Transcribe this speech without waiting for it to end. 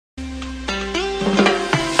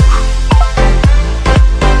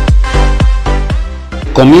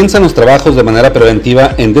Comienzan los trabajos de manera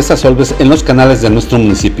preventiva en Desazolve en los canales de nuestro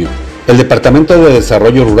municipio. El Departamento de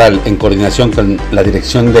Desarrollo Rural, en coordinación con la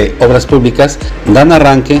Dirección de Obras Públicas, dan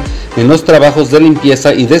arranque en los trabajos de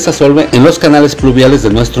limpieza y desazolve en los canales pluviales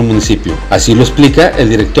de nuestro municipio. Así lo explica el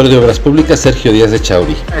director de Obras Públicas, Sergio Díaz de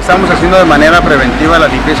Chauri. Estamos haciendo de manera preventiva la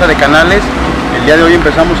limpieza de canales. El día de hoy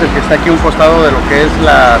empezamos el que está aquí a un costado de lo que es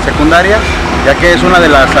la secundaria, ya que es una de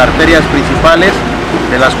las arterias principales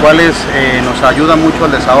de las cuales nos ayuda mucho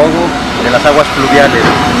al desahogo de las aguas pluviales.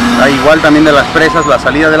 Igual también de las presas, la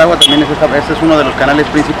salida del agua también este es uno de los canales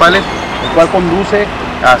principales, el cual conduce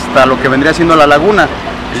hasta lo que vendría siendo la laguna.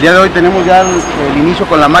 El día de hoy tenemos ya el inicio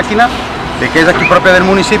con la máquina, de que es aquí propia del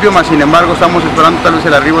municipio, más sin embargo estamos esperando tal vez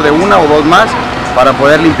el arribo de una o dos más para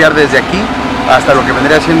poder limpiar desde aquí hasta lo que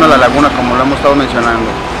vendría siendo la laguna, como lo hemos estado mencionando.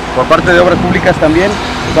 Por parte de Obras Públicas también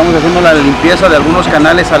estamos haciendo la limpieza de algunos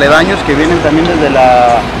canales aledaños que vienen también desde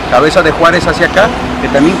la cabeza de Juárez hacia acá, que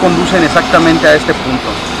también conducen exactamente a este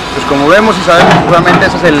punto. Pues como vemos y sabemos, realmente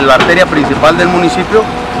esa es la arteria principal del municipio,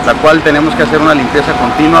 la cual tenemos que hacer una limpieza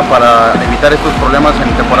continua para evitar estos problemas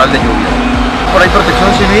en temporal de lluvia. Por ahí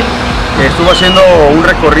Protección Civil estuvo haciendo un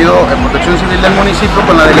recorrido en Protección Civil del municipio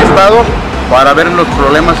con la del Estado para ver los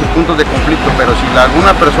problemas y puntos de conflicto, pero si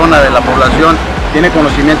alguna persona de la población tiene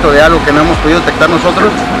conocimiento de algo que no hemos podido detectar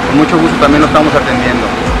nosotros, con mucho gusto también lo estamos atendiendo.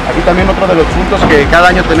 Aquí también otro de los puntos que cada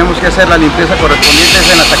año tenemos que hacer la limpieza correspondiente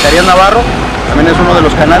es en la Zacarías Navarro, también es uno de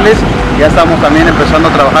los canales, ya estamos también empezando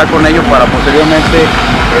a trabajar con ello para posteriormente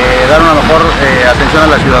dar una mejor atención a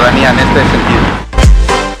la ciudadanía en este sentido.